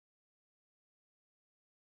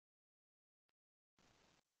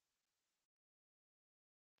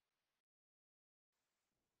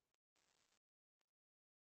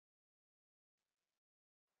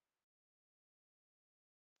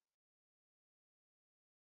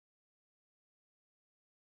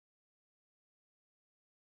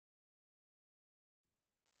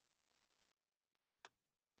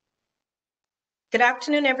Good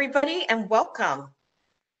afternoon, everybody, and welcome.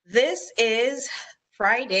 This is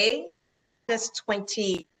Friday, August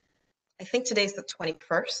 20, I think today's the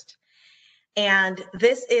 21st, and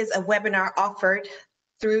this is a webinar offered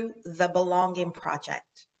through the Belonging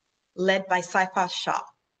Project, led by Saifa Shah.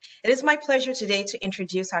 It is my pleasure today to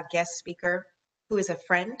introduce our guest speaker, who is a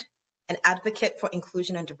friend, an advocate for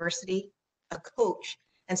inclusion and diversity, a coach,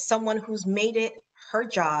 and someone who's made it her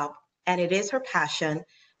job, and it is her passion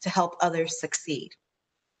to help others succeed.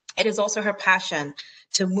 It is also her passion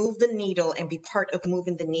to move the needle and be part of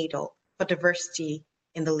moving the needle for diversity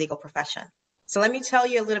in the legal profession. So let me tell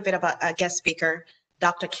you a little bit about our guest speaker,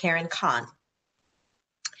 Dr. Karen Khan.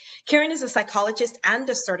 Karen is a psychologist and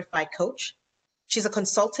a certified coach. She's a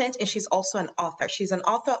consultant and she's also an author. She's an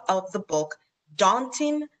author of the book,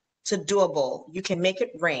 Daunting to Doable, You Can Make It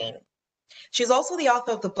Rain. She's also the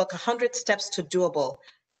author of the book, 100 Steps to Doable,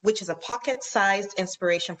 which is a pocket-sized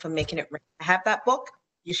inspiration for making it rain. I have that book.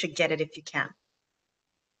 You should get it if you can.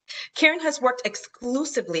 Karen has worked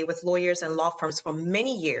exclusively with lawyers and law firms for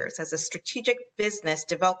many years as a strategic business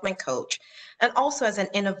development coach and also as an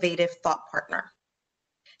innovative thought partner.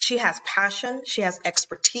 She has passion, she has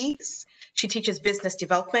expertise, she teaches business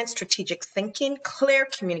development, strategic thinking, clear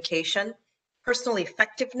communication, personal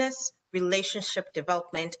effectiveness, relationship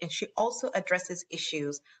development, and she also addresses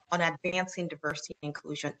issues on advancing diversity and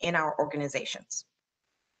inclusion in our organizations.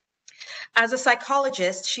 As a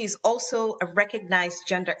psychologist, she's also a recognized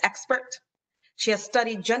gender expert. She has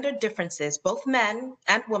studied gender differences, both men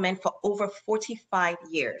and women, for over 45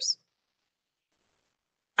 years.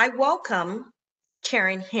 I welcome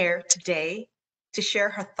Karen here today to share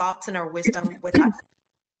her thoughts and her wisdom with us,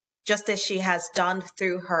 just as she has done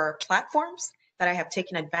through her platforms that I have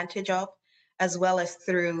taken advantage of, as well as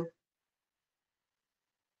through.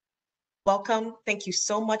 Welcome. Thank you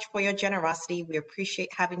so much for your generosity. We appreciate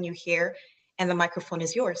having you here, and the microphone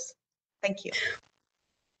is yours. Thank you.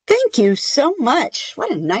 Thank you so much.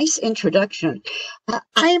 What a nice introduction. I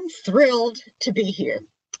am thrilled to be here.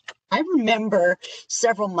 I remember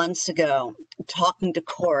several months ago talking to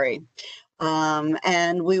Corey,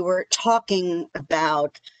 and we were talking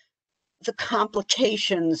about the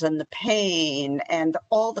complications and the pain and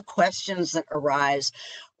all the questions that arise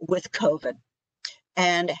with COVID,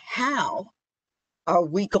 and how are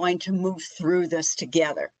we going to move through this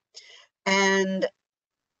together. And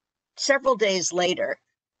several days later,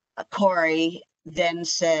 Corey then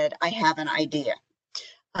said, I have an idea.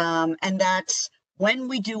 And that's when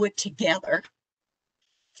we do it together,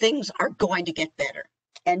 things are going to get better.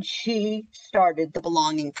 And she started the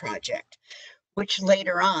Belonging Project, which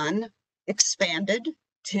later on expanded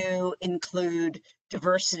to include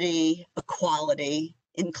diversity, equality,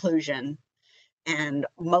 inclusion, and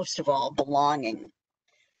most of all, belonging.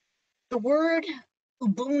 The word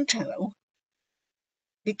Ubuntu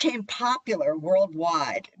became popular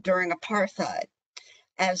worldwide during apartheid,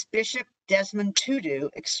 as Bishop Desmond Tutu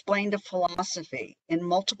explained a philosophy in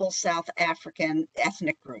multiple South African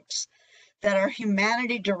ethnic groups that our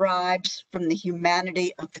humanity derives from the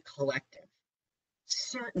humanity of the collective.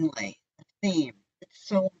 Certainly a theme that's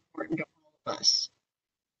so important to all of us.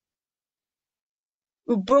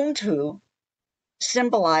 Ubuntu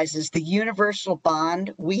symbolizes the universal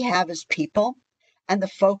bond we have as people and the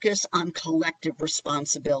focus on collective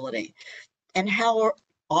responsibility. And how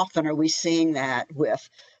often are we seeing that with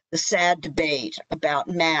the sad debate about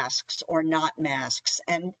masks or not masks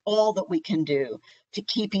and all that we can do to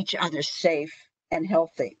keep each other safe and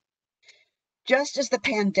healthy? Just as the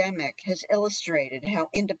pandemic has illustrated how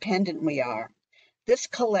independent we are, this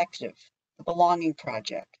collective, the Belonging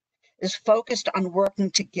Project, is focused on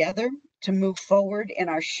working together to move forward in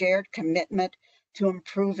our shared commitment to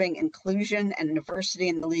improving inclusion and diversity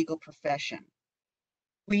in the legal profession.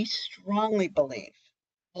 We strongly believe,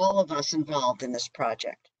 all of us involved in this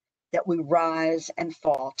project, that we rise and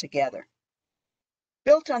fall together.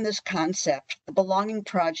 Built on this concept, the Belonging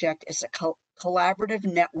Project is a collaborative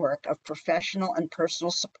network of professional and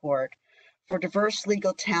personal support for diverse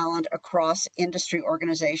legal talent across industry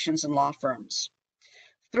organizations and law firms.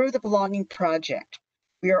 Through the Belonging Project,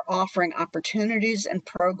 we are offering opportunities and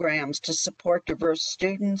programs to support diverse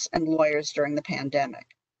students and lawyers during the pandemic.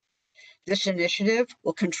 This initiative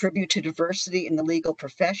will contribute to diversity in the legal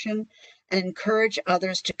profession and encourage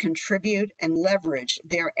others to contribute and leverage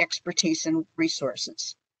their expertise and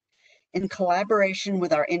resources. In collaboration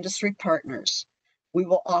with our industry partners, we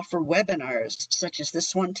will offer webinars such as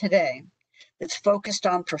this one today that's focused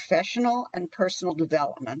on professional and personal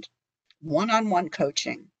development, one-on-one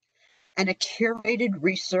coaching, and a curated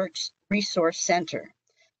resource center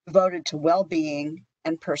devoted to well-being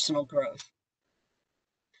and personal growth.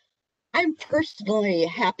 I'm personally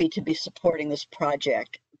happy to be supporting this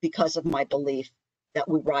project because of my belief that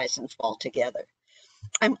we rise and fall together.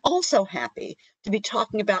 I'm also happy to be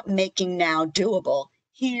talking about Making Now Doable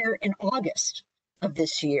here in August of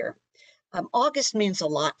this year. August means a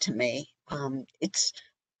lot to me. It's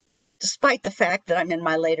despite the fact that I'm in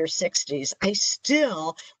my later 60s, I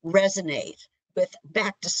still resonate with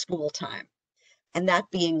back to school time, and that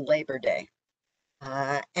being Labor Day.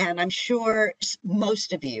 And I'm sure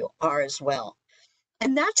most of you are as well.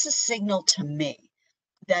 And that's a signal to me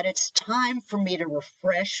that it's time for me to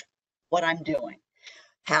refresh what I'm doing,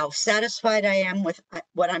 how satisfied I am with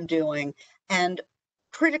what I'm doing, and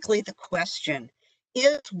critically the question,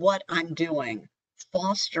 is what I'm doing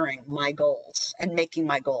fostering my goals and making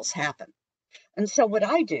my goals happen? And so what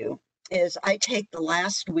I do is I take the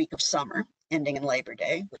last week of summer, ending in Labor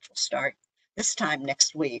Day, which will start this time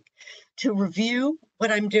next week, to review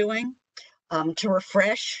what I'm doing, to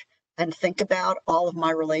refresh and think about all of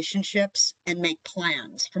my relationships and make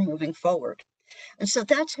plans for moving forward. And so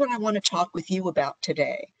that's what I want to talk with you about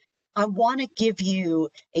today. I want to give you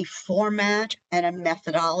a format and a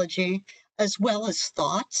methodology, as well as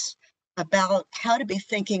thoughts about how to be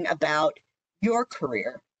thinking about your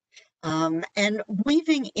career. And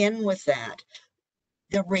weaving in with that,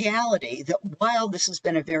 the reality that while this has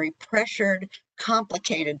been a very pressured,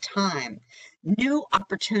 complicated time, new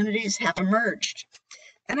opportunities have emerged.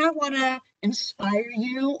 And I want to inspire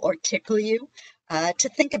you or tickle you to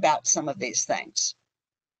think about some of these things.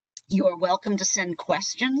 You are welcome to send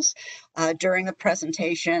questions during the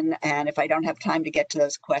presentation. And if I don't have time to get to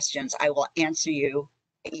those questions, I will answer you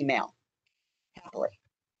by email happily.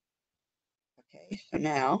 Okay, so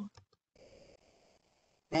now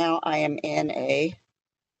I am in a,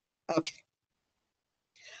 okay.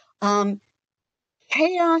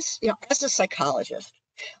 Chaos, as a psychologist,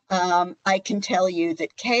 I can tell you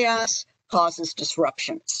that chaos causes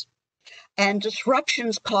disruptions, and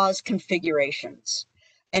disruptions cause configurations,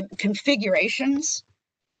 and configurations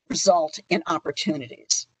result in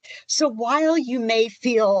opportunities. So while you may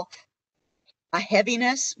feel a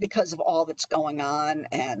heaviness because of all that's going on,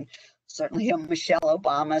 and certainly Michelle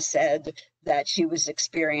Obama said that she was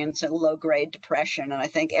experiencing low-grade depression, and I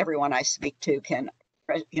think everyone I speak to can,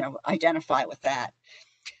 identify with that.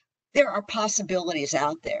 There are possibilities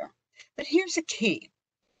out there, but here's a key.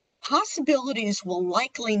 Possibilities will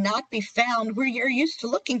likely not be found where you're used to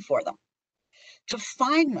looking for them. To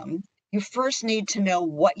find them, you first need to know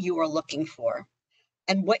what you are looking for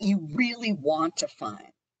and what you really want to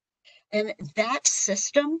find. And that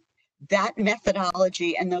system, that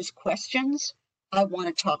methodology, and those questions, I want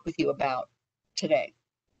to talk with you about today.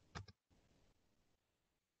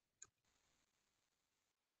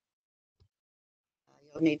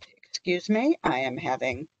 You'll need to excuse me. I am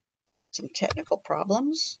having some technical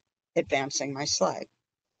problems advancing my slide.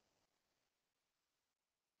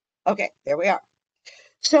 Okay, there we are.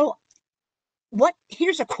 So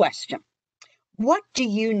here's a question. What do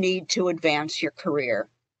you need to advance your career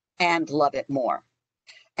and love it more?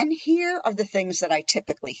 And here are the things that I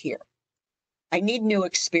typically hear. I need new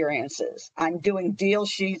experiences. I'm doing deal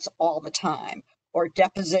sheets all the time, or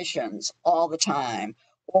depositions all the time,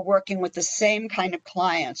 or working with the same kind of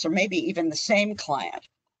clients, or maybe even the same client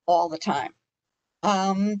all the time.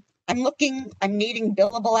 I'm needing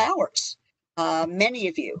billable hours. Many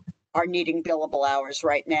of you are needing billable hours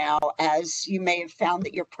right now, as you may have found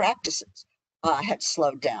that your practices had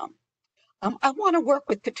slowed down. I want to work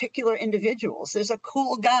with particular individuals. There's a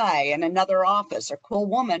cool guy in another office or cool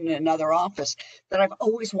woman in another office that I've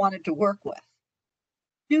always wanted to work with.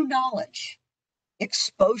 New knowledge,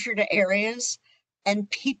 exposure to areas and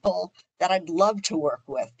people that I'd love to work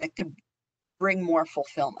with that could bring more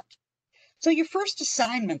fulfillment. So your first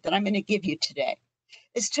assignment that I'm going to give you today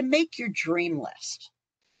is to make your dream list.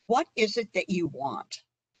 What is it that you want?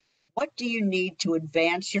 What do you need to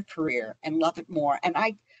advance your career and love it more? And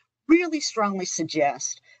I really strongly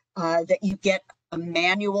suggest that you get a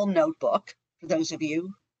manual notebook. For those of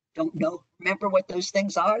you who don't remember what those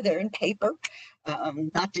things are, they're in paper,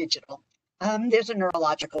 not digital. There's a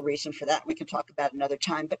neurological reason for that. We can talk about another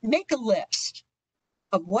time, but make a list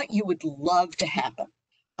of what you would love to happen.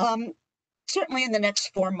 Certainly in the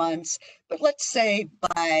next 4 months, but let's say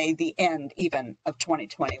by the end even of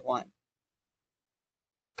 2021.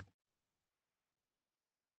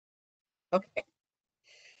 Okay.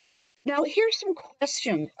 Now, here's some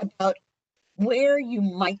questions about where you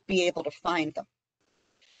might be able to find them.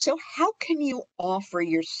 So how can you offer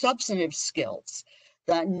your substantive skills,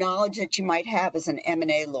 the knowledge that you might have as an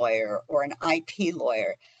M&A lawyer or an IP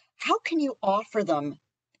lawyer, how can you offer them,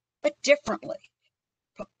 but differently?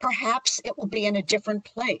 Perhaps it will be in a different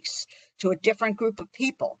place, to a different group of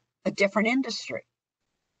people, a different industry.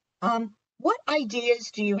 What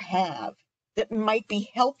ideas do you have that might be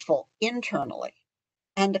helpful internally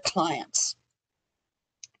and to clients?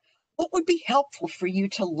 What would be helpful for you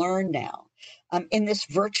to learn now? In this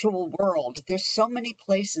virtual world, there's so many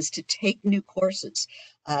places to take new courses,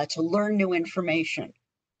 to learn new information.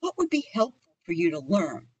 What would be helpful for you to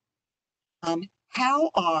learn? How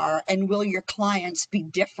are and will your clients be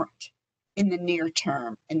different in the near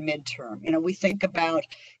term and midterm? We think about,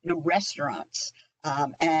 restaurants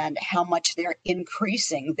and how much they're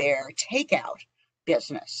increasing their takeout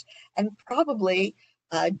business and probably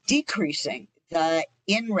decreasing the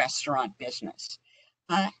in-restaurant business.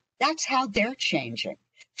 That's how they're changing.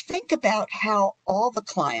 Think about how all the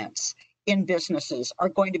clients in businesses are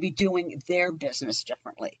going to be doing their business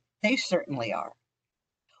differently. They certainly are.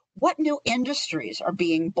 What new industries are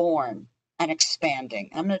being born and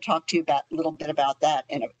expanding? I'm going to talk to you a little bit about that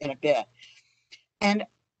in a bit. And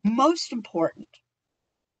most important,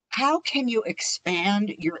 how can you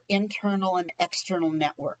expand your internal and external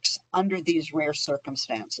networks under these rare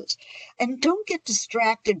circumstances? And don't get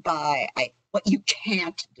distracted by what you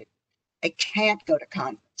can't do. I can't go to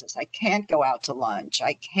conferences. I can't go out to lunch.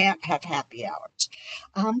 I can't have happy hours.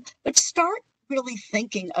 But start really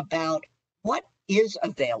thinking about what is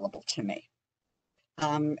available to me.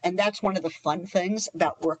 And that's one of the fun things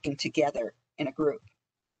about working together in a group.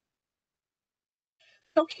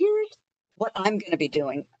 So here's what I'm going to be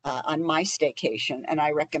doing on my staycation, and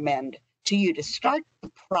I recommend to you to start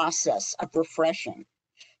the process of refreshing.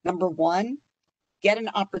 Number one, get an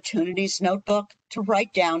opportunities notebook to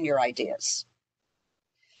write down your ideas.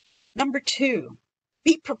 Number two,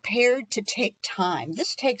 be prepared to take time.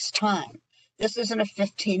 This takes time. This isn't a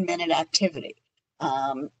 15-minute activity.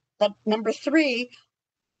 But number three,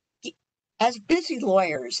 as busy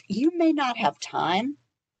lawyers, you may not have time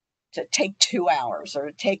to take 2 hours or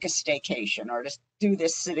to take a staycation or to do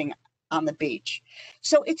this sitting on the beach.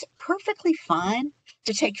 So it's perfectly fine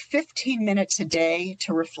to take 15 minutes a day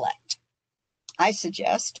to reflect. I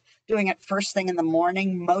suggest doing it first thing in the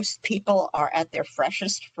morning. Most people are at their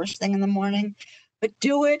freshest first thing in the morning, but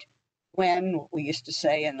do it when, we used to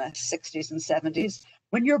say in the 60s and 70s,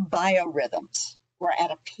 when your biorhythms were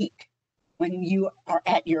at a peak, when you are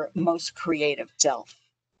at your most creative self.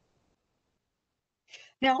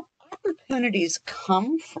 Now, opportunities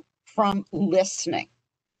come from listening,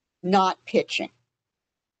 not pitching.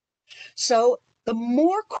 So the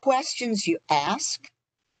more questions you ask,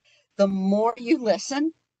 the more you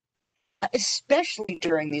listen, especially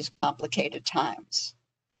during these complicated times,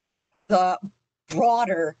 the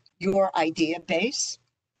broader your idea base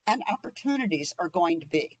and opportunities are going to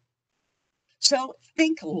be. So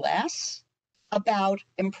think less about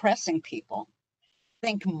impressing people.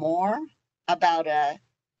 Think more about a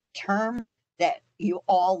term that you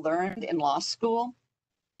all learned in law school,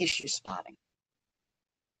 issue spotting.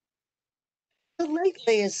 So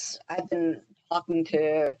lately, as I've been talking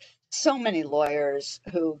to so many lawyers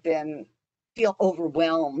who've feel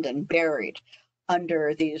overwhelmed and buried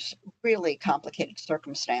under these really complicated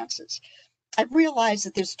circumstances, I've realized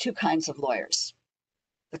that there's two kinds of lawyers: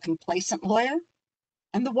 the complacent lawyer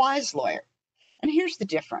and the wise lawyer. And here's the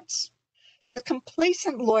difference. The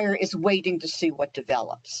complacent lawyer is waiting to see what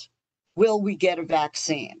develops. Will we get a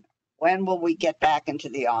vaccine? When will we get back into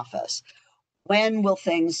the office? When will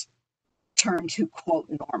things turn to, quote,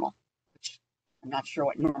 normal? Which I'm not sure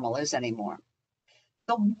what normal is anymore.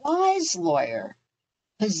 The wise lawyer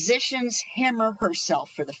positions him or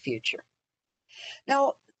herself for the future.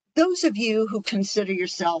 Now, those of you who consider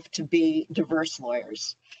yourself to be diverse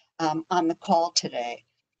lawyers on the call today,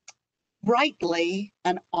 rightly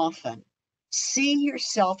and often see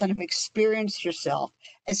yourself and have experienced yourself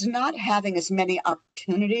as not having as many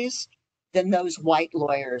opportunities than those white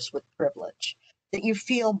lawyers with privilege, that you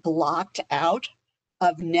feel blocked out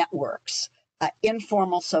of networks,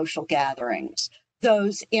 informal social gatherings,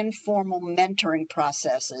 those informal mentoring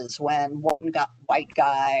processes when one white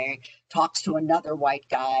guy talks to another white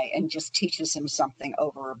guy and just teaches him something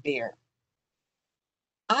over a beer.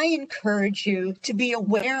 I encourage you to be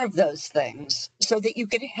aware of those things so that you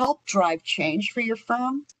can help drive change for your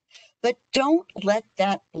firm, but don't let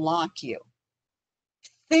that block you.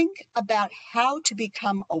 Think about how to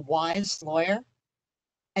become a wise lawyer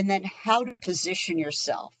and then how to position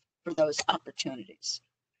yourself for those opportunities.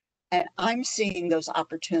 And I'm seeing those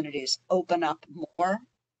opportunities open up more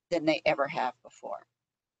than they ever have before.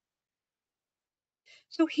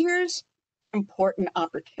 So here's an important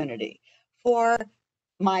opportunity for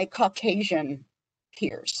my Caucasian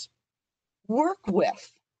peers. Work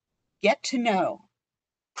with, get to know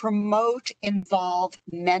promote, involve,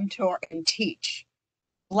 mentor, and teach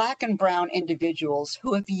Black and brown individuals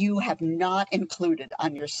who you have not included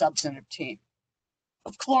on your substantive team.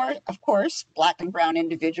 Of course, Black and brown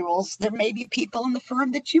individuals, there may be people in the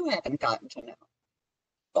firm that you haven't gotten to know.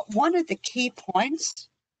 But one of the key points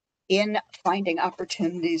in finding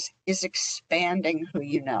opportunities is expanding who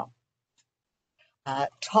you know.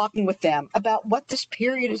 Talking with them about what this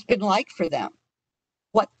period has been like for them,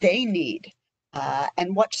 what they need,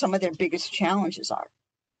 and what some of their biggest challenges are.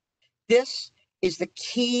 This is the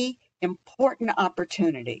key important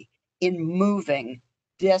opportunity in moving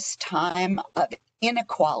this time of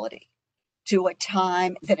inequality to a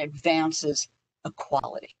time that advances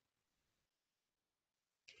equality.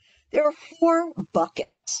 There are 4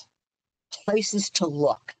 buckets, places to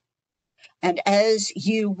look. And as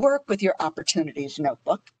you work with your opportunities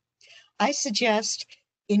notebook, I suggest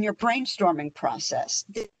in your brainstorming process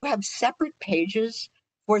that you have separate pages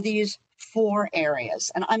for these 4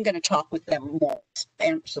 areas. And I'm going to talk with them more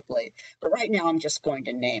expansively, but right now I'm just going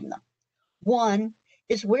to name them. 1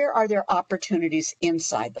 is, where are there opportunities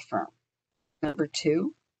inside the firm? Number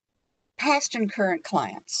 2, past and current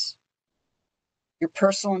clients, your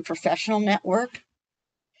personal and professional network,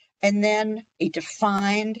 and then a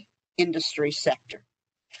defined industry sector.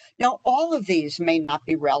 Now, all of these may not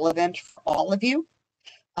be relevant for all of you.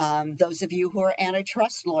 Those of you who are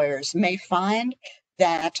antitrust lawyers may find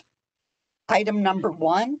that item number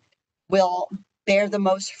 1 will bear the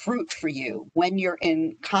most fruit for you when you're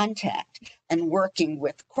in contact and working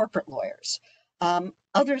with corporate lawyers.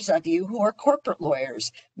 Others of you who are corporate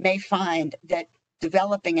lawyers may find that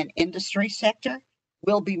developing an industry sector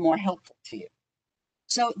will be more helpful to you.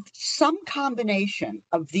 So some combination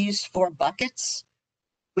of these 4 buckets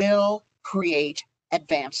will create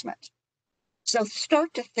advancement. So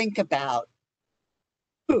start to think about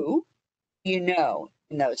who you know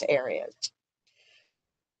in those areas.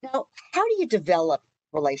 Now, how do you develop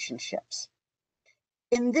relationships?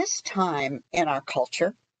 In this time in our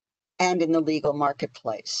culture and in the legal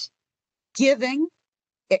marketplace, giving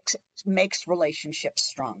makes relationships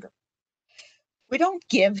stronger. We don't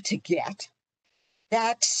give to get.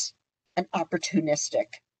 That's an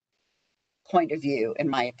opportunistic point of view, in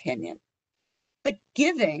my opinion. But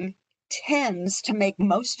giving tends to make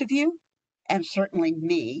most of you, and certainly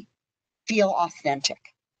me, feel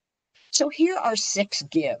authentic. So here are 6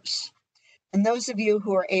 gives. And those of you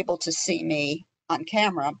who are able to see me on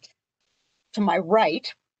camera, to my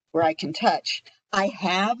right, where I can touch, I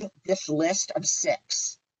have this list of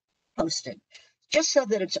 6 posted, just so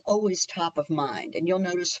that it's always top of mind. And you'll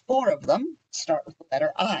notice 4 of them start with the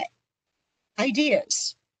letter I.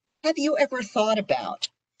 Ideas. Have you ever thought about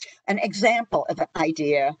an example of an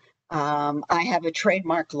idea? I have a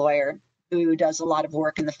trademark lawyer who does a lot of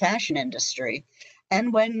work in the fashion industry.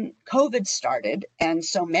 And when COVID started, and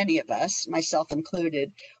so many of us, myself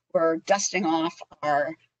included, were dusting off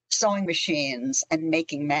our sewing machines and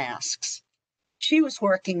making masks, she was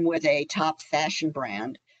working with a top fashion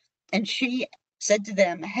brand, and she said to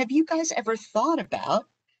them, have you guys ever thought about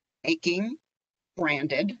making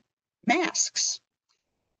branded masks?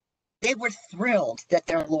 They were thrilled that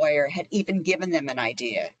their lawyer had even given them an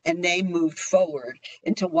idea, and they moved forward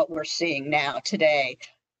into what we're seeing now today,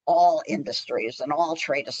 all industries and all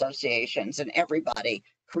trade associations and everybody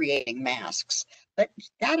creating masks. But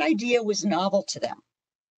that idea was novel to them.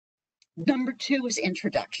 Number 2 is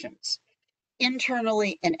introductions,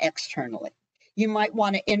 internally and externally. You might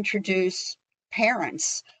want to introduce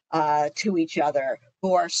parents to each other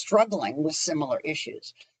who are struggling with similar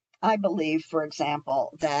issues. I believe, for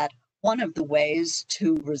example, that one of the ways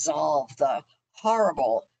to resolve the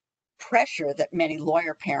horrible pressure that many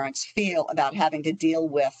lawyer parents feel about having to deal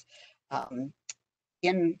with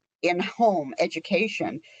in-home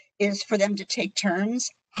education is for them to take turns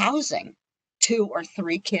housing 2 or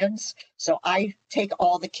 3 kids. So I take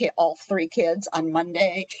all 3 kids on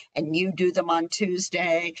Monday, and you do them on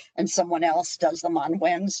Tuesday, and someone else does them on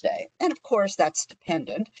Wednesday. And of course, that's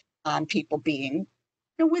dependent on people being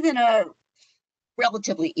within a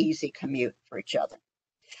relatively easy commute for each other.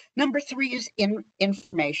 Number 3 is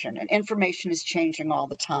information, and information is changing all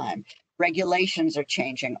the time. Regulations are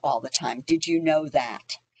changing all the time. Did you know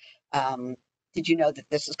that? Did you know that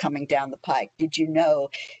this is coming down the pike? Did you know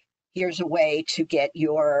here's a way to get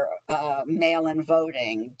your mail-in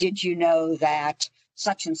voting? Did you know that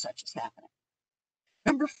such and such is happening?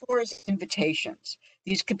 Number 4 is invitations.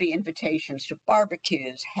 These could be invitations to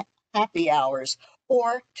barbecues, happy hours,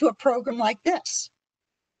 or to a program like this.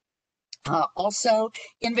 Also,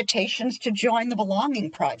 invitations to join the Belonging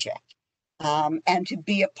Project and to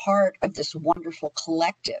be a part of this wonderful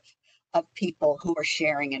collective of people who are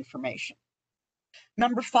sharing information.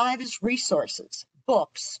 Number 5 is resources,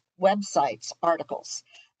 books, websites, articles,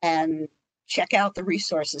 and check out the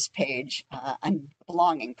resources page on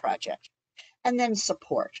Belonging Project. And then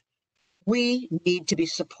support. We need to be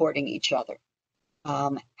supporting each other.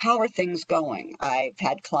 How are things going? I've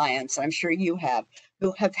had clients, I'm sure you have,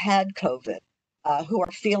 who have had COVID, who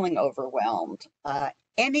are feeling overwhelmed.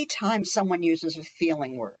 Anytime someone uses a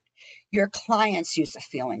feeling word, your clients use a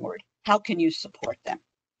feeling word, how can you support them?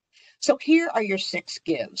 So here are your 6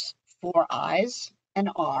 gives, 4 I's, an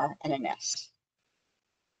R, and an S.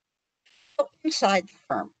 So inside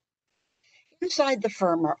the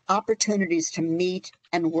firm are opportunities to meet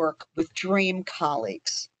and work with dream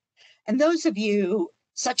colleagues. And those of you,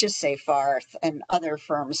 such as Safarth and other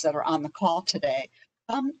firms that are on the call today,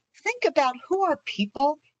 think about who are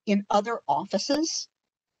people in other offices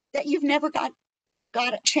that you've never got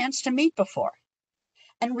a chance to meet before,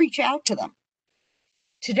 and reach out to them.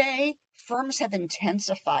 Today, firms have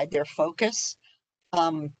intensified their focus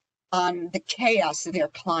on the chaos of their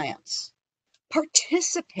clients.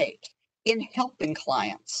 Participate in helping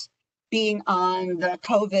clients, being on the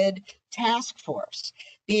COVID task force,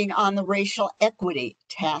 being on the racial equity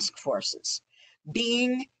task forces,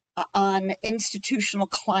 being on institutional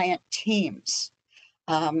client teams,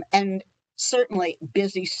 and certainly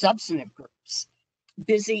busy substantive groups,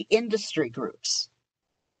 busy industry groups.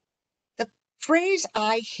 The phrase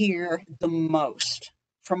I hear the most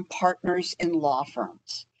from partners in law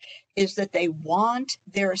firms is that they want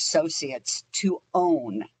their associates to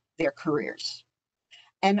own their careers.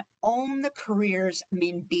 And own the careers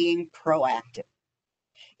mean being proactive.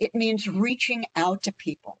 It means reaching out to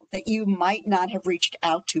people that you might not have reached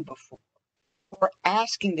out to before, or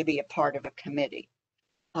asking to be a part of a committee.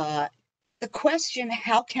 The question,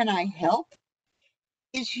 how can I help,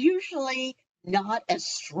 is usually not as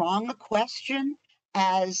strong a question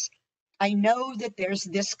as, I know that there's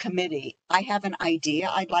this committee. I have an idea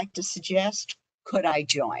I'd like to suggest. Could I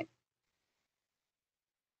join?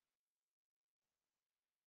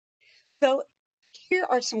 So here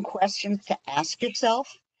are some questions to ask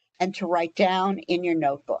yourself and to write down in your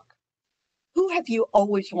notebook. Who have you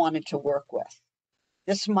always wanted to work with?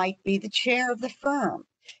 This might be the chair of the firm.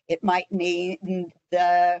 It might mean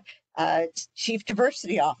the chief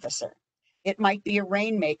diversity officer. It might be a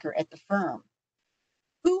rainmaker at the firm.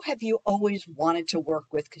 Who have you always wanted to work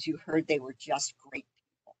with because you heard they were just great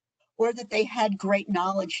people, or that they had great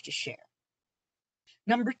knowledge to share?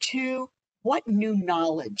 Number 2, what new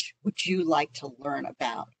knowledge would you like to learn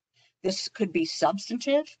about? This could be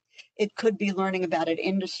substantive. It could be learning about an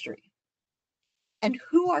industry. And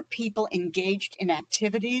who are people engaged in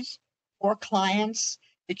activities or clients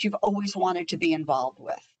that you've always wanted to be involved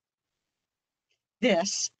with?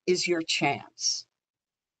 This is your chance.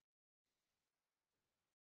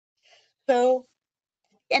 So,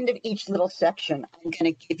 at the end of each little section, I'm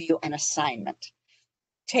going to give you an assignment.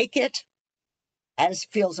 Take it as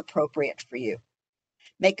feels appropriate for you.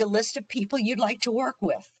 Make a list of people you'd like to work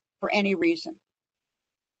with for any reason.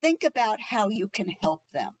 Think about how you can help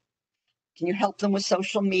them. Can you help them with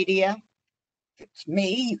social media? If it's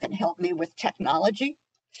me, you can help me with technology.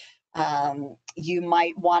 You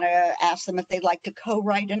might want to ask them if they'd like to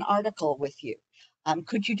co-write an article with you.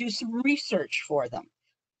 Could you do some research for them?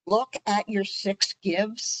 Look at your 6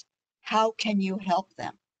 gives. How can you help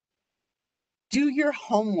them? Do your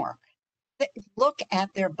homework. Look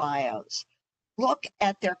at their bios. Look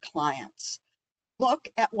at their clients. Look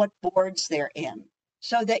at what boards they're in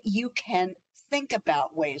so that you can think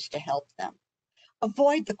about ways to help them.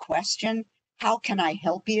 Avoid the question, how can I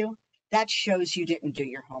help you? That shows you didn't do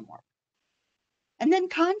your homework. And then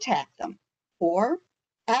contact them or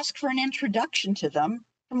ask for an introduction to them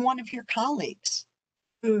from one of your colleagues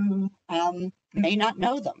who may not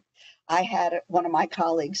know them. I had one of my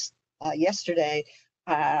colleagues yesterday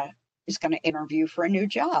is going to interview for a new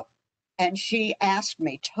job. And she asked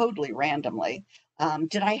me totally randomly,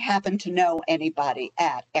 did I happen to know anybody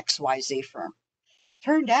at XYZ firm?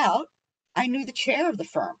 Turned out I knew the chair of the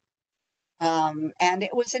firm. And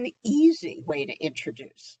it was an easy way to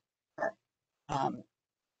introduce her.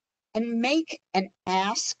 And make an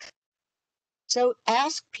ask. So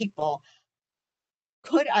ask people,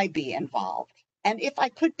 could I be involved? And if I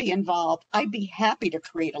could be involved, I'd be happy to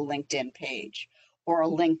create a LinkedIn page or a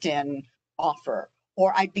LinkedIn offer,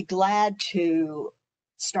 or I'd be glad to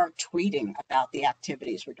start tweeting about the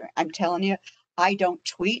activities we're doing. I'm telling you, I don't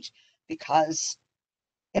tweet because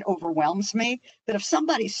it overwhelms me. But if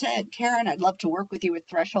somebody said, Karen, I'd love to work with you at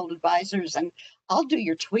Threshold Advisors and I'll do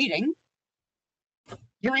your tweeting,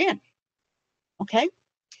 you're in. Okay?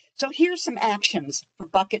 So here's some actions for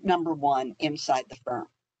bucket number one inside the firm.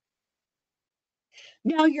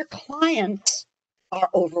 Now your clients are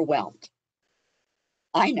overwhelmed.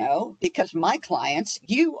 I know, because my clients,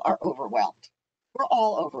 you are overwhelmed. We're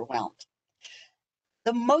all overwhelmed.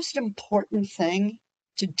 The most important thing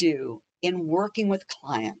to do in working with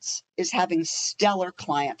clients is having stellar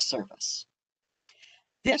client service.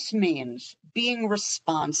 This means being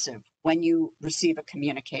responsive when you receive a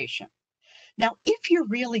communication. Now, if you're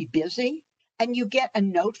really busy and you get a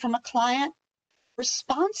note from a client,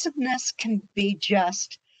 responsiveness can be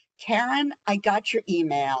just, Karen, I got your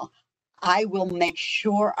email. I will make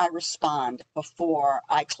sure I respond before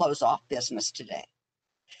I close off business today.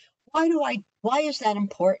 Why is that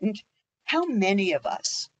important? How many of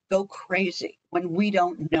us go crazy when we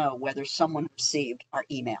don't know whether someone received our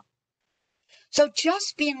email? So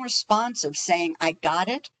just being responsive, saying, I got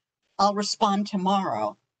it, I'll respond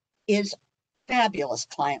tomorrow, is fabulous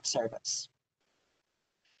client service.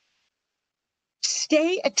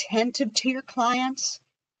 Stay attentive to your clients,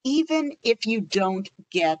 even if you don't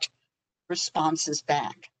get responses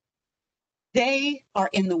back. They are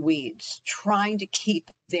in the weeds trying to keep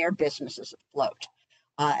their businesses afloat.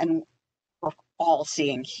 And we're all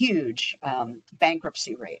seeing huge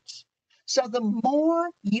bankruptcy rates. So the more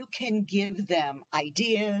you can give them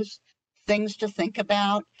ideas, things to think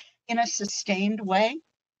about in a sustained way,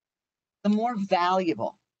 the more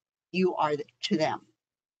valuable you are to them.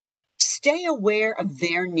 Stay aware of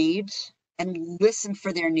their needs and listen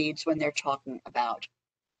for their needs when they're talking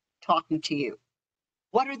to you.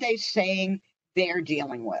 What are they saying they're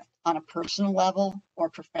dealing with on a personal level or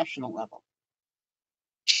professional level?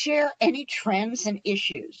 Share any trends and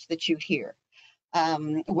issues that you hear.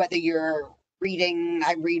 Whether you're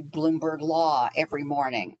I read Bloomberg Law every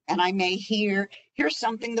morning, and I may here's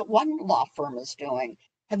something that one law firm is doing.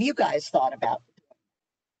 Have you guys thought about?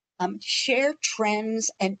 Share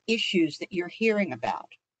trends and issues that you're hearing about,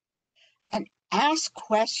 and ask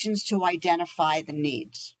questions to identify the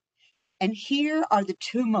needs. And here are the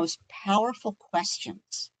two most powerful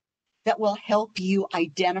questions that will help you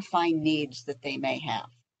identify needs that they may have.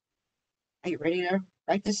 Are you ready to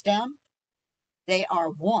write this down? They are: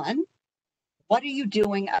 one, what are you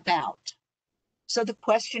doing about? So the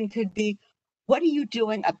question could be, what are you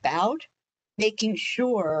doing about making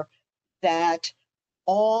sure that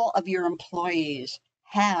all of your employees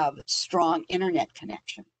have strong internet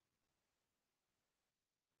connection?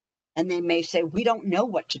 And they may say, we don't know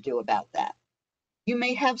what to do about that. You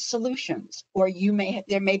may have solutions, or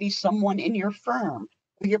there may be someone in your firm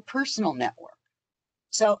or your personal network.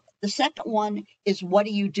 So the second one is, what are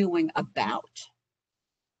you doing about?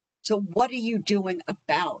 So what are you doing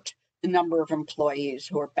about the number of employees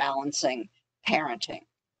who are balancing parenting?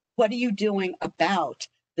 What are you doing about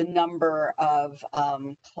the number of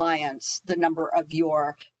clients, the number of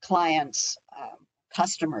your clients'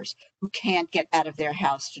 customers who can't get out of their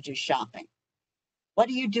house to do shopping? What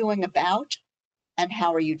are you doing about, and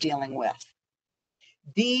how are you dealing with?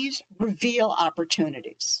 These reveal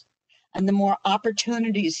opportunities. And the more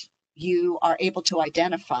opportunities you are able to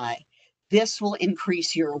identify, this will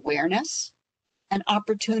increase your awareness and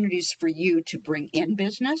opportunities for you to bring in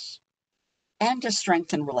business and to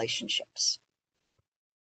strengthen relationships.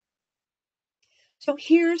 So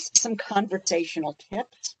here's some conversational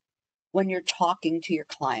tips when you're talking to your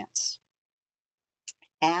clients.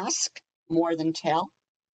 Ask more than tell.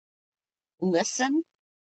 Listen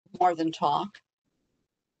more than talk.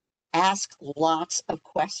 Ask lots of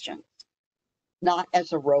questions, not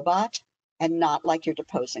as a robot and not like you're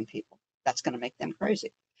deposing people. That's going to make them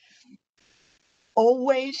crazy.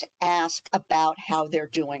 Always ask about how they're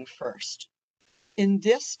doing first. In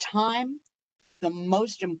this time, the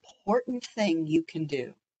most important thing you can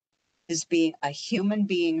do is being a human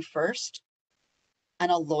being first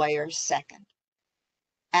and a lawyer second.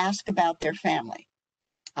 Ask about their family.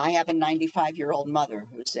 I have a 95-year-old mother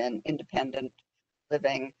who's in independent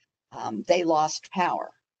living. They lost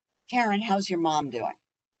power. Karen, how's your mom doing?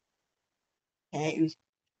 Okay.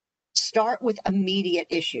 Start with immediate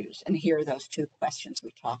issues, and here are those two questions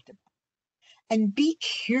we talked about. And be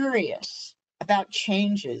curious about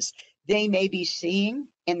changes they may be seeing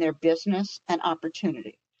in their business and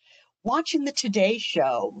opportunity. Watching the Today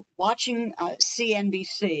Show, watching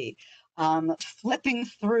CNBC, flipping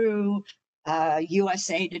through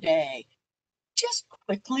USA Today, just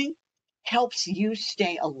quickly helps you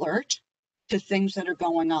stay alert to things that are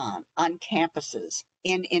going on campuses,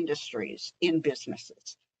 in industries, in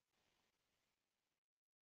businesses.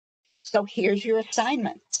 So here's your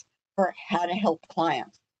assignment for how to help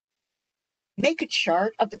clients. Make a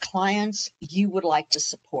chart of the clients you would like to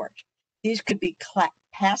support. These could be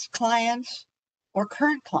past clients, or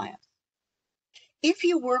current clients. If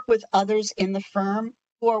you work with others in the firm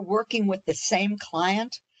who are working with the same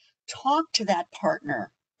client, talk to that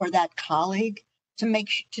partner or that colleague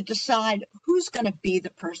to decide who's going to be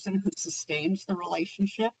the person who sustains the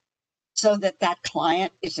relationship so that that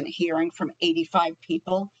client isn't hearing from 85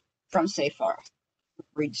 people from, say,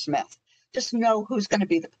 Reed Smith. Just know who's going to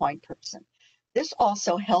be the point person. This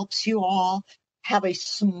also helps you all have a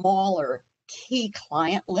smaller key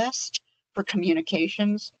client list for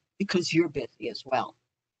communications because you're busy as well.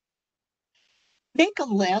 Make a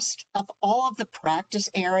list of all of the practice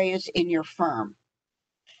areas in your firm.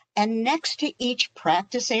 And next to each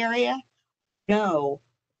practice area, know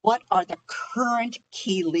what are the current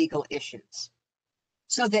key legal issues.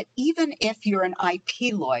 So that even if you're an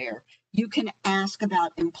IP lawyer, you can ask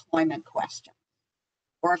about employment questions.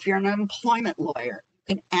 Or if you're an employment lawyer,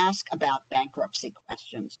 you can ask about bankruptcy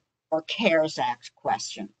questions or CARES Act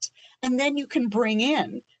questions. And then you can bring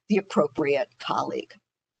in the appropriate colleague.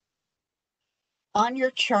 On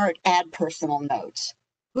your chart, add personal notes.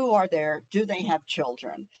 Who are there? Do they have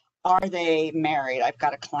children? Are they married? I've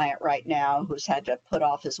got a client right now who's had to put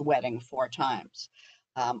off his wedding 4 times.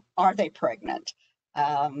 Are they pregnant?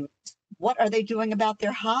 What are they doing about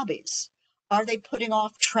their hobbies? Are they putting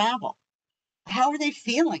off travel? How are they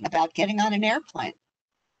feeling about getting on an airplane?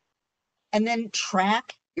 And then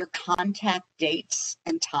track your contact dates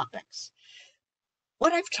and topics.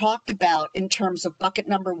 What I've talked about in terms of bucket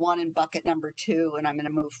number 1 and bucket number 2, and I'm going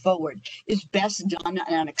to move forward, is best done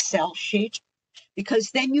on an Excel sheet, because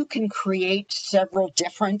then you can create several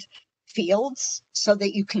different fields so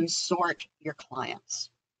that you can sort your clients.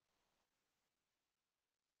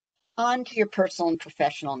 On to your personal and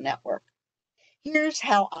professional network. Here's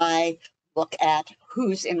how I look at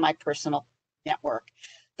who's in my personal network.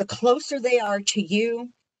 The closer they are to you,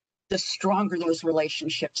 the stronger those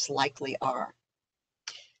relationships likely are.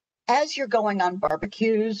 As you're going on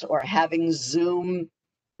barbecues or having Zoom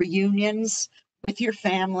reunions with your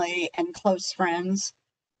family and close friends,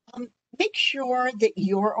 make sure that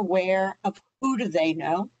you're aware of who do they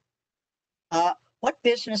know, what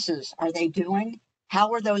businesses are they doing,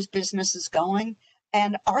 how are those businesses going,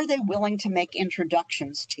 and are they willing to make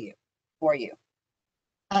introductions to you, for you?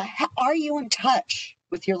 Are you in touch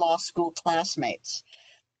with your law school classmates?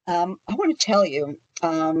 I want to tell you,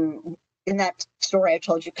 in that story I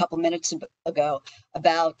told you a couple minutes ago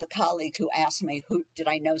about the colleague who asked me, who did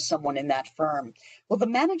I know someone in that firm? Well, the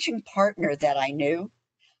managing partner that I knew,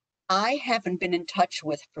 I haven't been in touch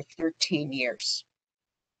with for 13 years.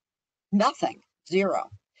 Nothing,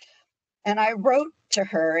 0. And I wrote to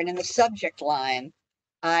her, and in the subject line,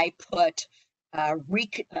 I put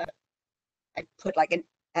like an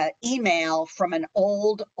email from an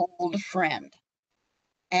old friend.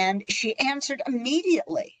 And she answered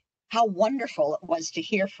immediately how wonderful it was to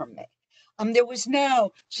hear from me. There was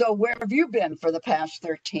no, so where have you been for the past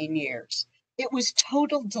 13 years? It was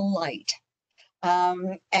total delight.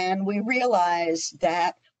 And we realized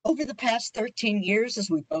that over the past 13 years, as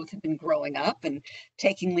we both have been growing up and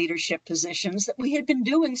taking leadership positions, that we had been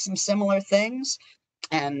doing some similar things.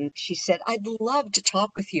 And she said, I'd love to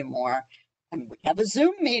talk with you more. And we have a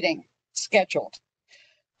Zoom meeting scheduled.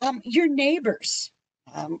 Your neighbors,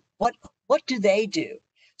 what do they do?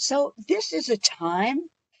 So this is a time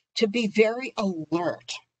to be very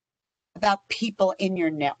alert about people in your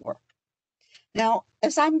network. Now,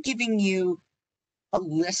 as I'm giving you a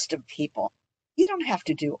list of people, you don't have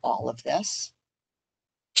to do all of this.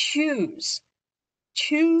 Choose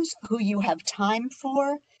who you have time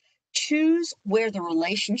for, choose where the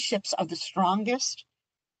relationships are the strongest,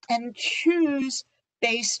 and choose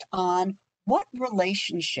based on what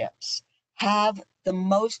relationships have the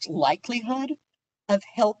most likelihood of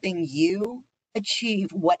helping you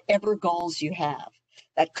achieve whatever goals you have.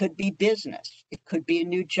 That could be business. It could be a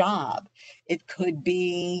new job. It could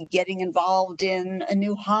be getting involved in a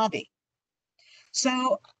new hobby.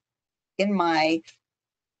 So in my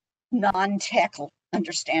non-tech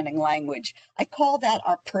understanding language, I call that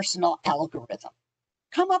our personal algorithm.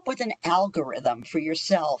 Come up with an algorithm for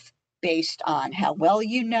yourself based on how well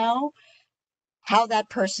you know, how that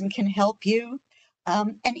person can help you,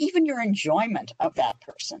 and even your enjoyment of that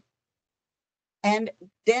person. And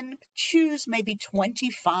then choose maybe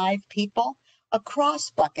 25 people across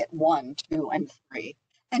bucket 1, 2, and 3,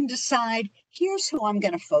 and decide, here's who I'm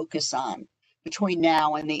going to focus on between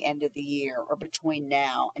now and the end of the year, or between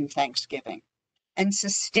now and Thanksgiving, and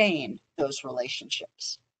sustain those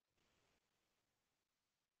relationships.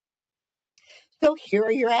 So here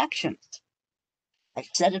are your actions. I've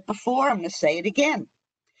said it before, I'm going to say it again.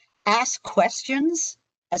 Ask questions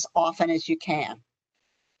as often as you can.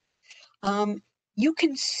 You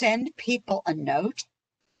can send people a note,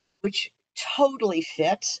 which totally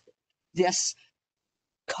fits this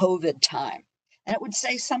COVID time. And it would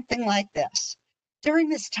say something like this. During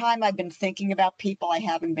this time, I've been thinking about people I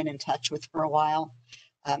haven't been in touch with for a while.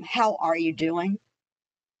 How are you doing?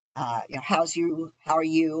 How are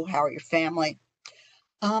you? How are your family?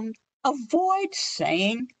 Um, Avoid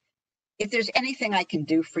saying, if there's anything I can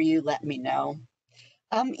do for you, let me know.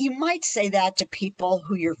 You might say that to people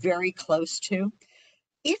who you're very close to.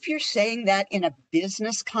 If you're saying that in a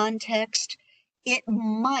business context, it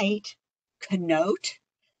might connote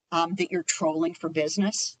that you're trolling for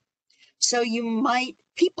business. So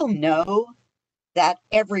people know that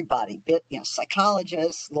everybody,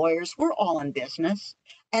 psychologists, lawyers, we're all in business,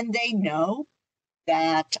 and they know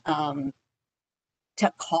that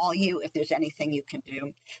to call you if there's anything you can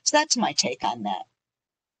do. So that's my take on that.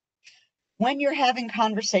 When you're having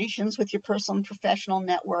conversations with your personal and professional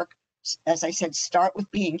network, as I said, start with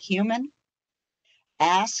being human,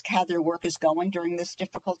 ask how their work is going during this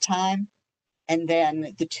difficult time, and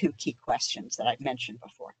then the two key questions that I've mentioned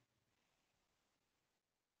before.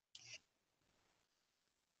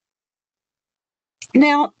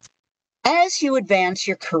 Now, as you advance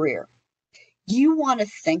your career, you want to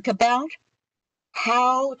think about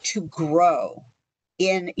how to grow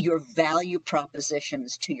in your value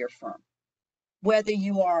propositions to your firm. Whether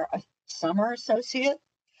you are a summer associate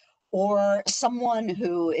or someone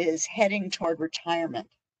who is heading toward retirement,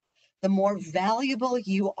 the more valuable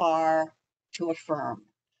you are to a firm,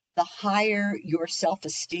 the higher your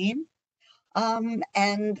self-esteem,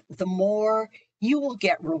 and the more you will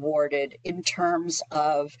get rewarded in terms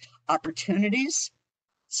of opportunities,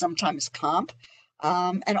 sometimes comp,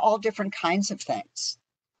 and all different kinds of things.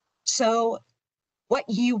 So what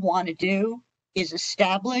you want to do is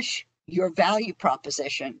establish your value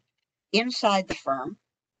proposition inside the firm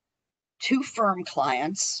to firm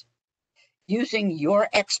clients using your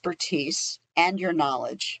expertise and your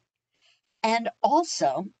knowledge. And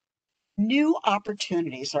also, new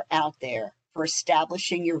opportunities are out there for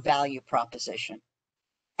establishing your value proposition.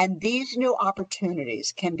 And these new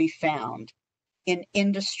opportunities can be found in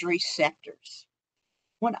industry sectors.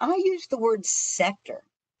 When I use the word sector,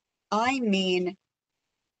 I mean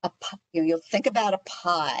you'll think about a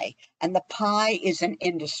pie, and the pie is an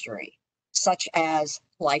industry, such as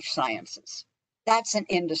life sciences. That's an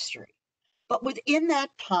industry. But within that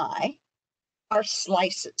pie are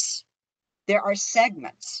slices. There are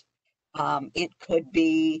segments. It could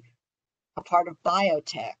be a part of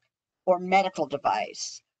biotech or medical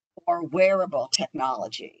device or wearable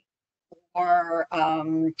technology or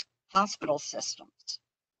hospital systems.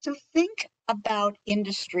 So think about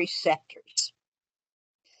industry sectors.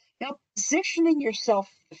 Now, positioning yourself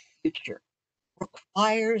for the future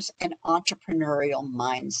requires an entrepreneurial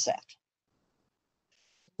mindset.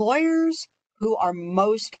 Lawyers who are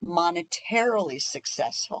most monetarily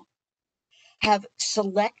successful have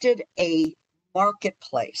selected a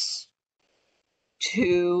marketplace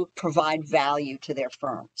to provide value to their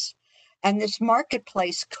firms. And this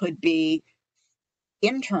marketplace could be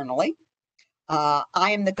internally. I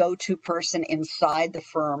am the go-to person inside the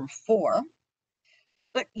firm for,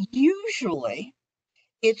 but usually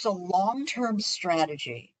it's a long-term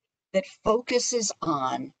strategy that focuses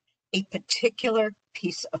on a particular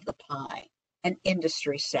piece of the pie, an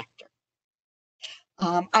industry sector.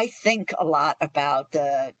 I think a lot about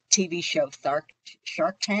the TV show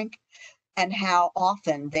Shark Tank and how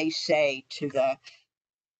often they say to the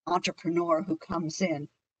entrepreneur who comes in,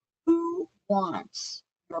 who wants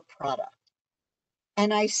your product?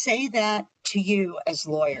 And I say that to you as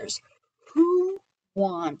lawyers, who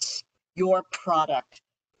wants your product,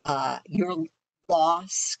 your law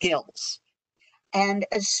skills? And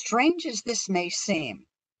as strange as this may seem,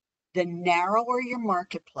 the narrower your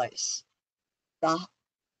marketplace, the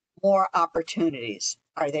more opportunities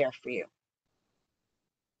are there for you.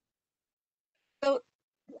 So,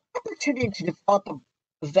 opportunity to develop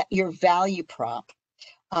your value prop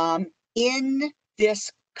in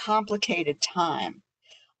this complicated time.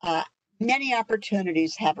 Many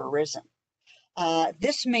opportunities have arisen.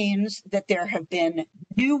 This means that there have been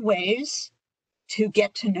new ways to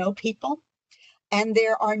get to know people, and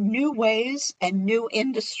there are new ways and new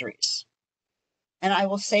industries. And I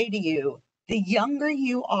will say to you, the younger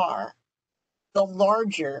you are, the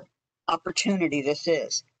larger opportunity this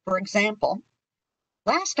is. For example,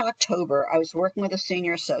 last October, I was working with a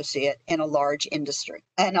senior associate in a large industry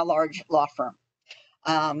and a large law firm.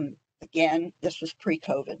 Again, this was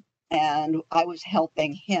pre-COVID, and I was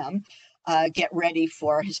helping him get ready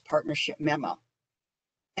for his partnership memo.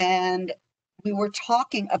 And we were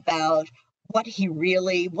talking about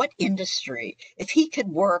what industry, if he could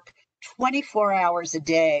work 24 hours a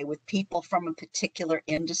day with people from a particular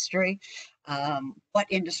industry, what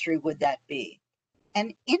industry would that be?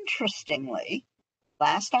 And interestingly,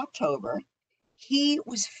 last October, he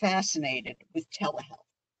was fascinated with telehealth.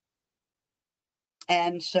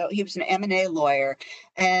 And so he was an M&A lawyer,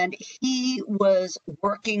 and he was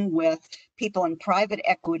working with people in private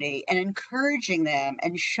equity and encouraging them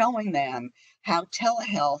and showing them how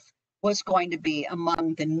telehealth was going to be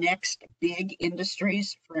among the next big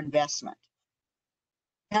industries for investment.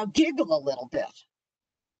 Now, giggle a little bit,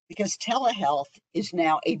 because telehealth is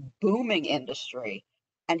now a booming industry,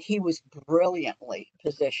 and he was brilliantly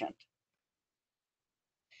positioned.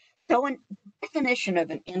 So, a definition of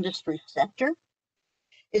an industry sector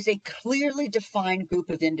is a clearly defined group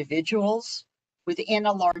of individuals within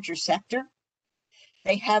a larger sector.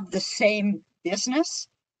 They have the same business,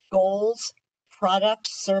 goals,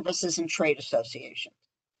 products, services, and trade associations.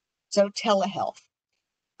 So telehealth.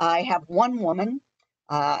 I have one woman,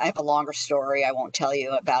 I have a longer story, I won't tell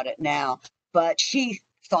you about it now, but she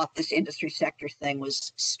thought this industry sector thing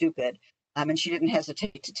was stupid. And she didn't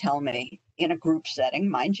hesitate to tell me in a group setting,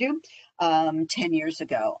 mind you, 10 years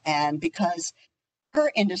ago. And because her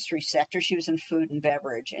industry sector, she was in food and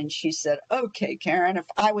beverage, and she said, okay, Karen, if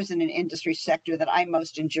I was in an industry sector that I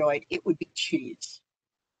most enjoyed, it would be cheese.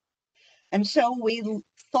 And so we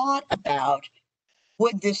thought about,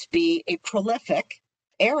 would this be a prolific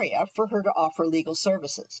area for her to offer legal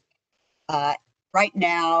services? Right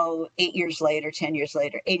now, 8 years later, 10 years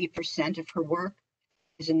later, 80% of her work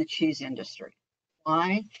is in the cheese industry.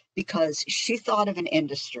 Why? Because she thought of an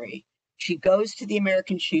industry. She goes to the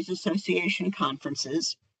American Cheese Association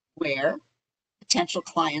conferences where potential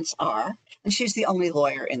clients are, and she's the only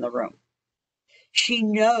lawyer in the room. She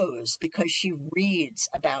knows because she reads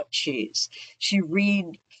about cheese. She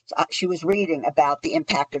was reading about the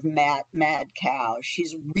impact of mad cow.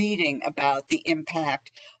 She's reading about the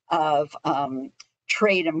impact of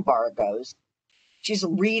trade embargoes. She's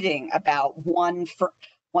reading about one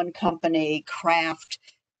company, Kraft,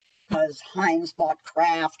 because Heinz bought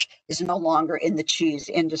Kraft, is no longer in the cheese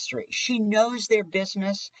industry. She knows their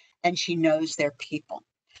business and she knows their people.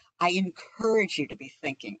 I encourage you to be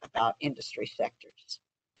thinking about industry sectors.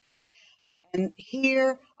 And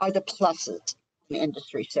here are the pluses in the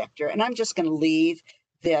industry sector. And I'm just going to leave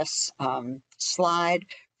this slide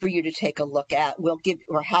for you to take a look at.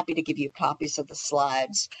 We're happy to give you copies of the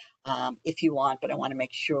slides if you want, but I want to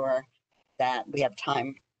make sure that we have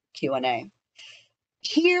time for Q&A.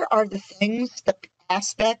 Here are the things, the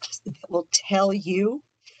aspects that will tell you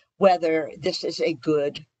whether this is a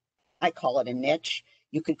good, I call it a niche.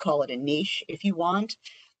 You could call it a niche if you want.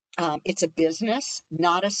 It's a business,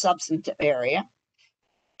 not a substantive area.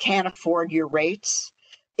 Can't afford your rates.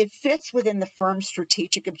 It fits within the firm's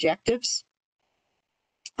strategic objectives.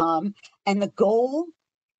 And the goal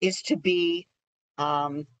is to be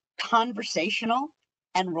conversational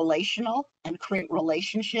and relational and create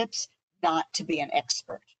relationships, not to be an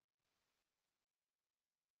expert.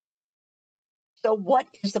 So what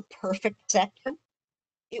is the perfect sector?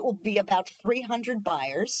 It will be about 300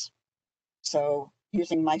 buyers. So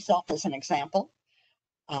using myself as an example,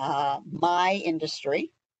 my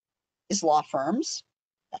industry is law firms.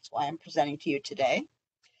 That's why I'm presenting to you today.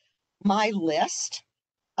 My list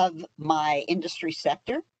of my industry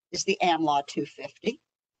sector is the AmLaw 250.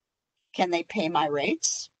 Can they pay my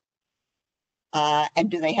rates? And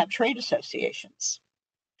do they have trade associations?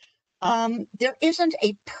 There isn't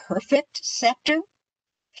a perfect sector,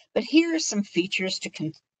 but here are some features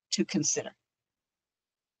to consider.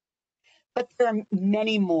 But there are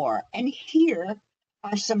many more. And here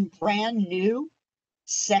are some brand new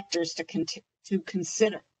sectors to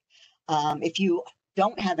consider. If you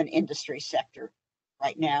don't have an industry sector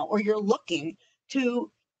right now, or you're looking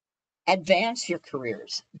to advance your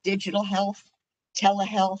careers, digital health,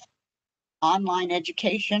 telehealth, online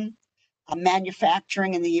education,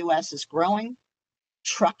 manufacturing in the US is growing,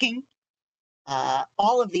 trucking,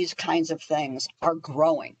 all of these kinds of things are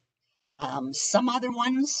growing. Some other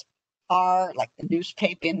ones are like the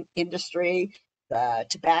newspaper industry, the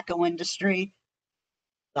tobacco industry.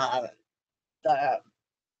 I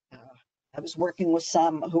was working with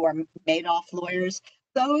some who are Madoff lawyers.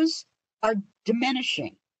 Those are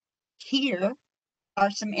diminishing. Here are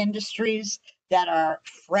some industries that are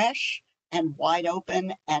fresh and wide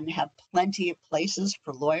open and have plenty of places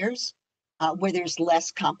for lawyers where there's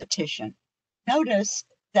less competition. Notice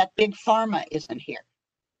that big pharma isn't here.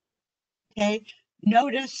 Okay,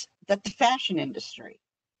 notice that the fashion industry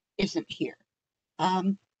isn't here.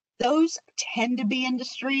 Those tend to be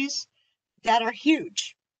industries that are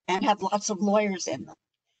huge. and have lots of lawyers in them.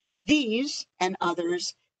 These and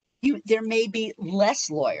others, there may be less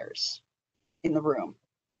lawyers in the room.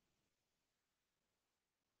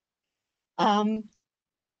 In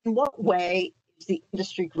what way is the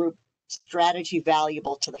industry group strategy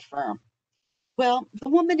valuable to the firm? Well, the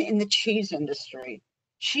woman in the cheese industry,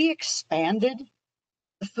 she expanded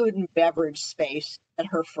the food and beverage space that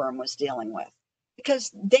her firm was dealing with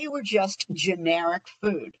because they were just generic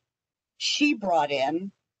food. She brought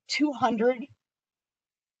in 200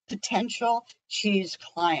 potential cheese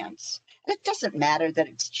clients. And it doesn't matter that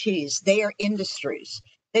it's cheese, they are industries,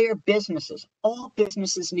 they are businesses. All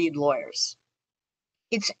businesses need lawyers.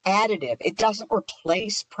 It's additive, it doesn't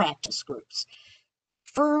replace practice groups.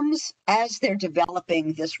 Firms, as they're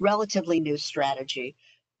developing this relatively new strategy,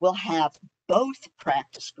 will have both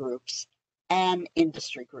practice groups and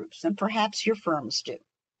industry groups, and perhaps your firms do.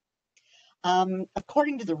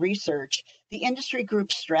 According to the research, the industry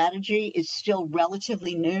group strategy is still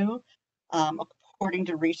relatively new. According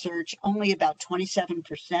to research, only about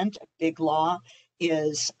 27% of big law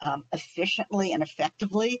is efficiently and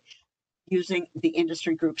effectively using the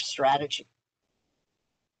industry group strategy.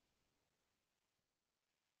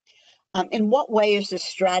 In what way is this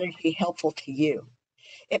strategy helpful to you?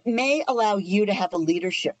 It may allow you to have a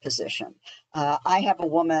leadership position. I have a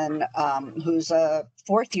woman who's a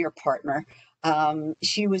fourth-year partner.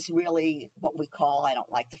 She was really what we call, I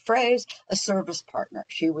don't like the phrase, a service partner.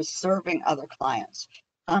 She was serving other clients.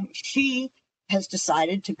 She has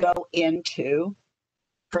decided to go into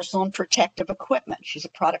personal and protective equipment. She's a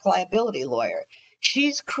product liability lawyer.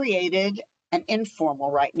 She's created an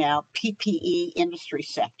informal right now PPE industry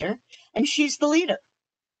sector, and she's the leader.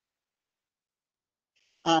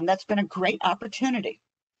 That's been a great opportunity.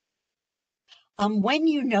 When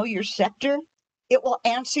you know your sector, it will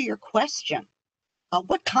answer your question.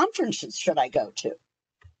 What conferences should I go to?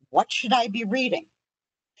 What should I be reading?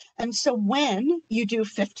 And so when you do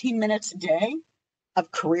 15 minutes a day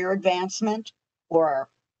of career advancement or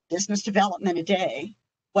business development a day,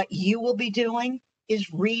 what you will be doing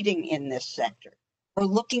is reading in this sector or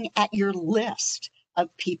looking at your list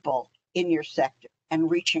of people in your sector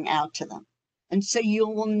and reaching out to them. And so you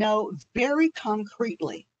will know very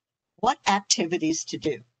concretely what activities to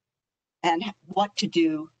do and what to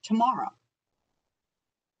do tomorrow.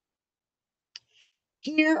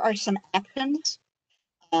 Here are some actions.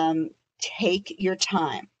 Take your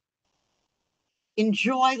time.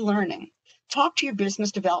 Enjoy learning. Talk to your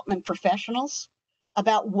business development professionals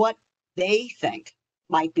about what they think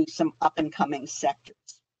might be some up and coming sectors.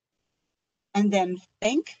 And then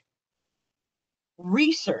think,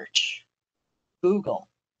 research, Google,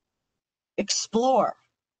 explore.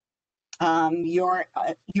 Your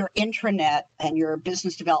intranet and your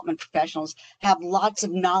business development professionals have lots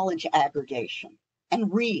of knowledge aggregation,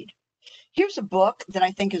 and read. Here's a book that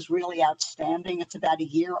I think is really outstanding. It's about a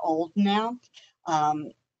year old now.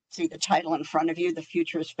 See the title in front of you, The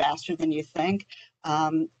Future is Faster Than You Think.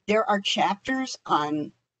 There are chapters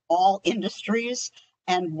on all industries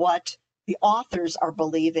and what the authors are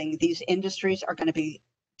believing these industries are going to be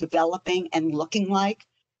developing and looking like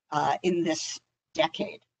in this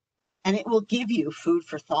decade. And it will give you food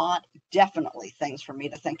for thought, definitely things for me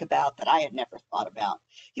to think about that I had never thought about.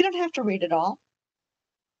 You don't have to read it all.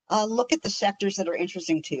 Look at the sectors that are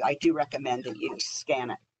interesting to you. I do recommend that you scan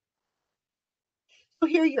it. So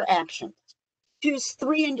here are your actions. Choose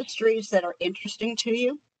 3 industries that are interesting to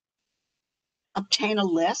you. Obtain a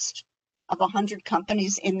list of 100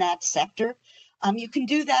 companies in that sector. You can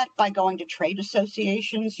do that by going to trade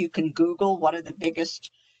associations. You can Google what are the biggest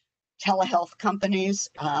telehealth companies,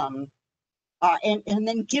 and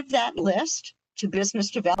then give that list to business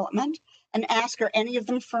development and ask, are any of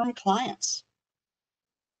them firm clients?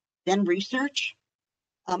 Then research.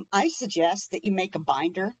 I suggest that you make a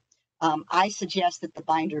binder. I suggest that the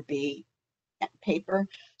binder be paper.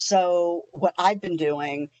 So what I've been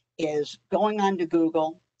doing is going onto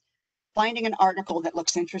Google, finding an article that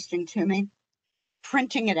looks interesting to me,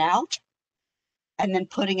 printing it out, and then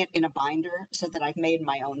putting it in a binder so that I've made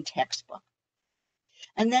my own textbook.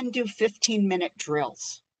 And then do 15-minute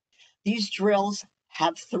drills. These drills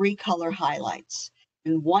have 3 color highlights.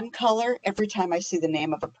 In 1 color, every time I see the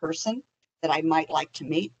name of a person that I might like to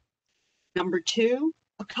meet. Number 2,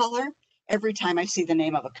 a color, every time I see the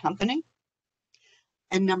name of a company.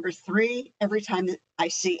 And number 3, every time that I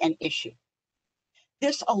see an issue.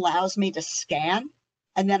 This allows me to scan,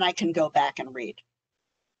 and then I can go back and read.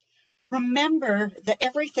 Remember that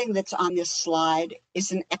everything that's on this slide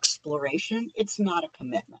is an exploration. It's not a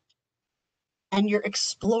commitment. And you're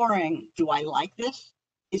exploring, do I like this?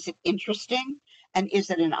 Is it interesting? And is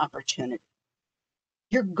it an opportunity?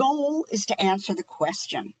 Your goal is to answer the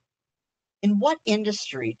question, in what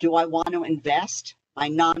industry do I want to invest my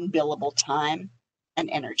non-billable time and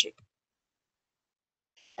energy?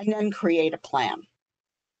 And then create a plan.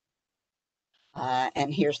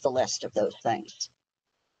 And here's the list of those things.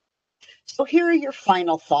 So here are your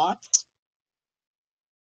final thoughts.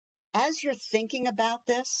 As you're thinking about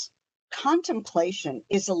this, contemplation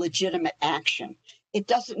is a legitimate action. It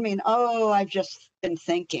doesn't mean, oh, I've just been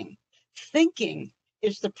thinking. Thinking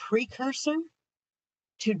is the precursor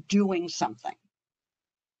to doing something.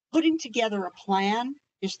 Putting together a plan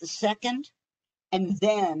is the second, and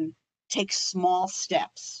then take small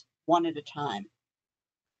steps one at a time.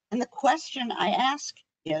 And the question I ask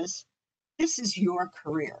is, this is your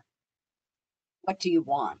career. What do you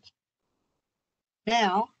want?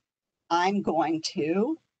 Now, I'm going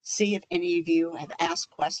to see if any of you have asked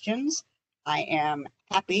questions. I am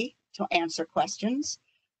happy to answer questions.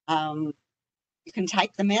 You can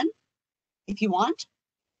type them in if you want.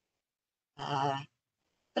 But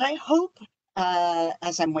I hope,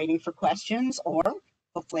 as I'm waiting for questions, or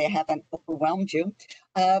hopefully I haven't overwhelmed you,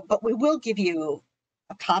 but we will give you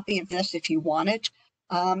a copy of this if you want it,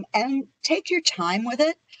 and take your time with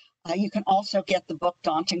it. You can also get the book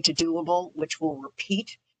Daunting to Doable, which will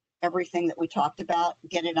repeat everything that we talked about.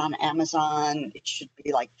 Get it on Amazon. It should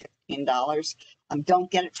be like $15.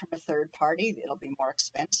 Don't get it from a third party. It'll be more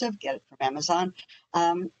expensive. Get it from Amazon.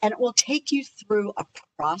 And it will take you through a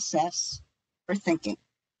process for thinking.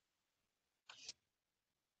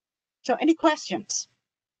 So any questions?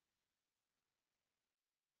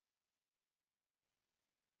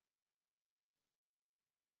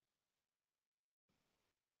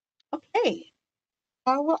 Okay.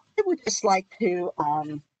 Well, I would just like to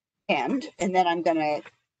end, and then I'm going to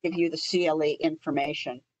give you the CLE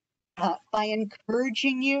information by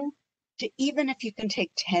encouraging you to, even if you can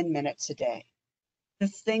take 10 minutes a day, to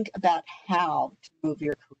think about how to move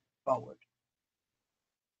your career forward.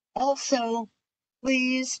 Also,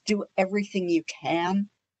 please do everything you can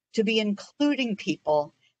to be including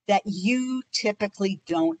people that you typically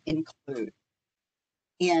don't include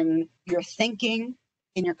in your thinking,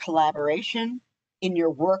 in your collaboration, in your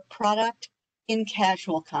work product, in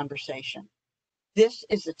casual conversation. This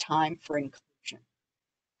is a time for inclusion.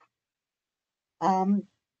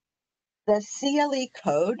 The CLE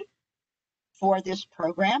code for this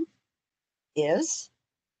program is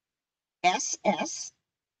SS,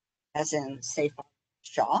 as in Safe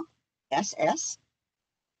Shaw, SS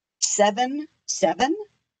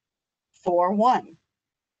 7741.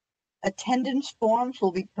 Attendance forms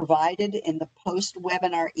will be provided in the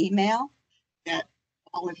post-webinar email that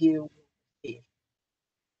all of you will receive.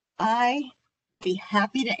 I'd be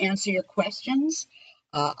happy to answer your questions.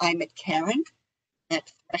 I'm at Karen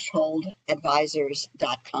at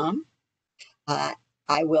thresholdadvisors.com.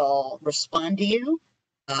 I will respond to you.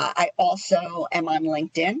 I also am on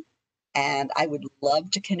LinkedIn, and I would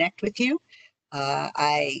love to connect with you.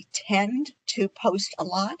 I tend to post a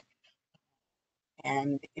lot,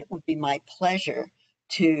 and it would be my pleasure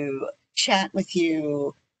to chat with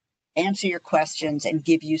you, answer your questions, and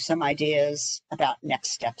give you some ideas about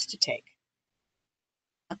next steps to take.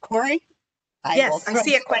 Corey? Yes, I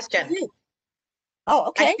see a question. Oh,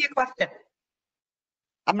 okay. I see a question.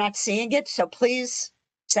 I'm not seeing it, so please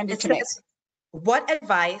send it to me. What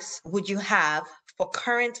advice would you have for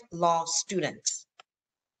current law students?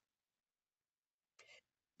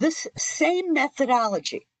 This same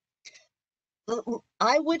methodology.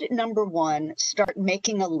 I would, number one, start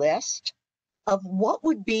making a list of what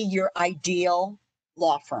would be your ideal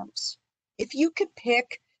law firms. If you could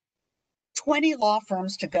pick 20 law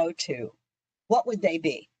firms to go to, what would they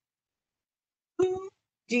be? Who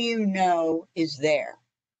do you know is there?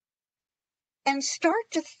 And start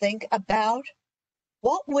to think about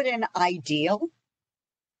what would an ideal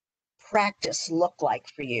practice look like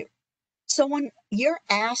for you. So when you're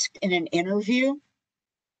asked in an interview,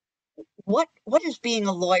 what does being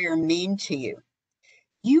a lawyer mean to you?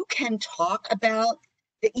 You can talk about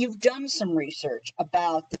that you've done some research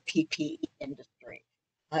about the PPE industry.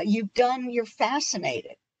 You're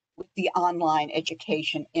fascinated with the online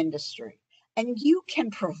education industry, and you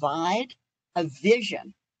can provide a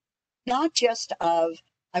vision, not just of,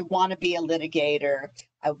 I want to be a litigator,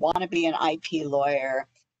 I want to be an IP lawyer,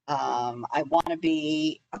 I want to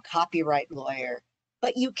be a copyright lawyer,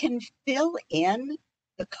 but you can fill in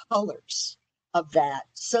the colors of that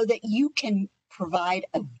so that you can provide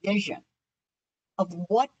a vision of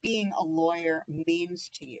what being a lawyer means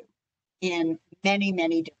to you in many,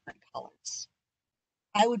 many different colors.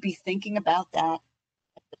 I would be thinking about that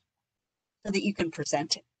so that you can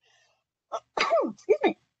present it. Excuse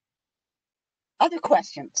me. Other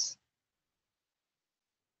questions?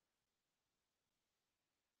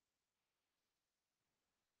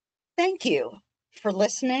 Thank you for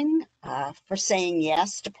listening, for saying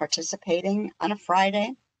yes to participating on a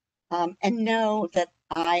Friday, and know that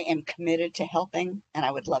I am committed to helping, and I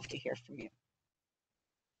would love to hear from you.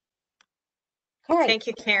 All right. Thank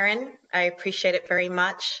you, Karen. I appreciate it very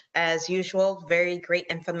much. As usual, very great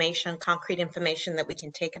information, concrete information that we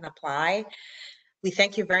can take and apply. We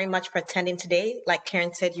thank you very much for attending today. Like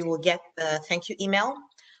Karen said, you will get the thank you email.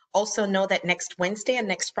 Also know that next Wednesday and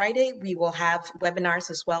next Friday, we will have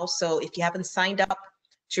webinars as well. So if you haven't signed up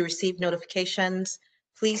to receive notifications,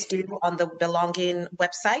 please do on the Belonging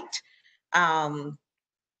website. And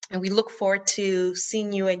we look forward to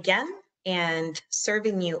seeing you again and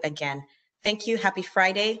serving you again. Thank you. Happy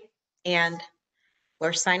Friday. And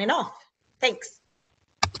we're signing off. Thanks.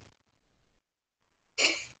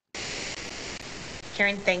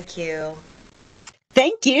 Karen, thank you.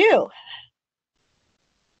 Thank you.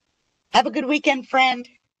 Have a good weekend, friend.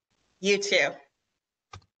 You too.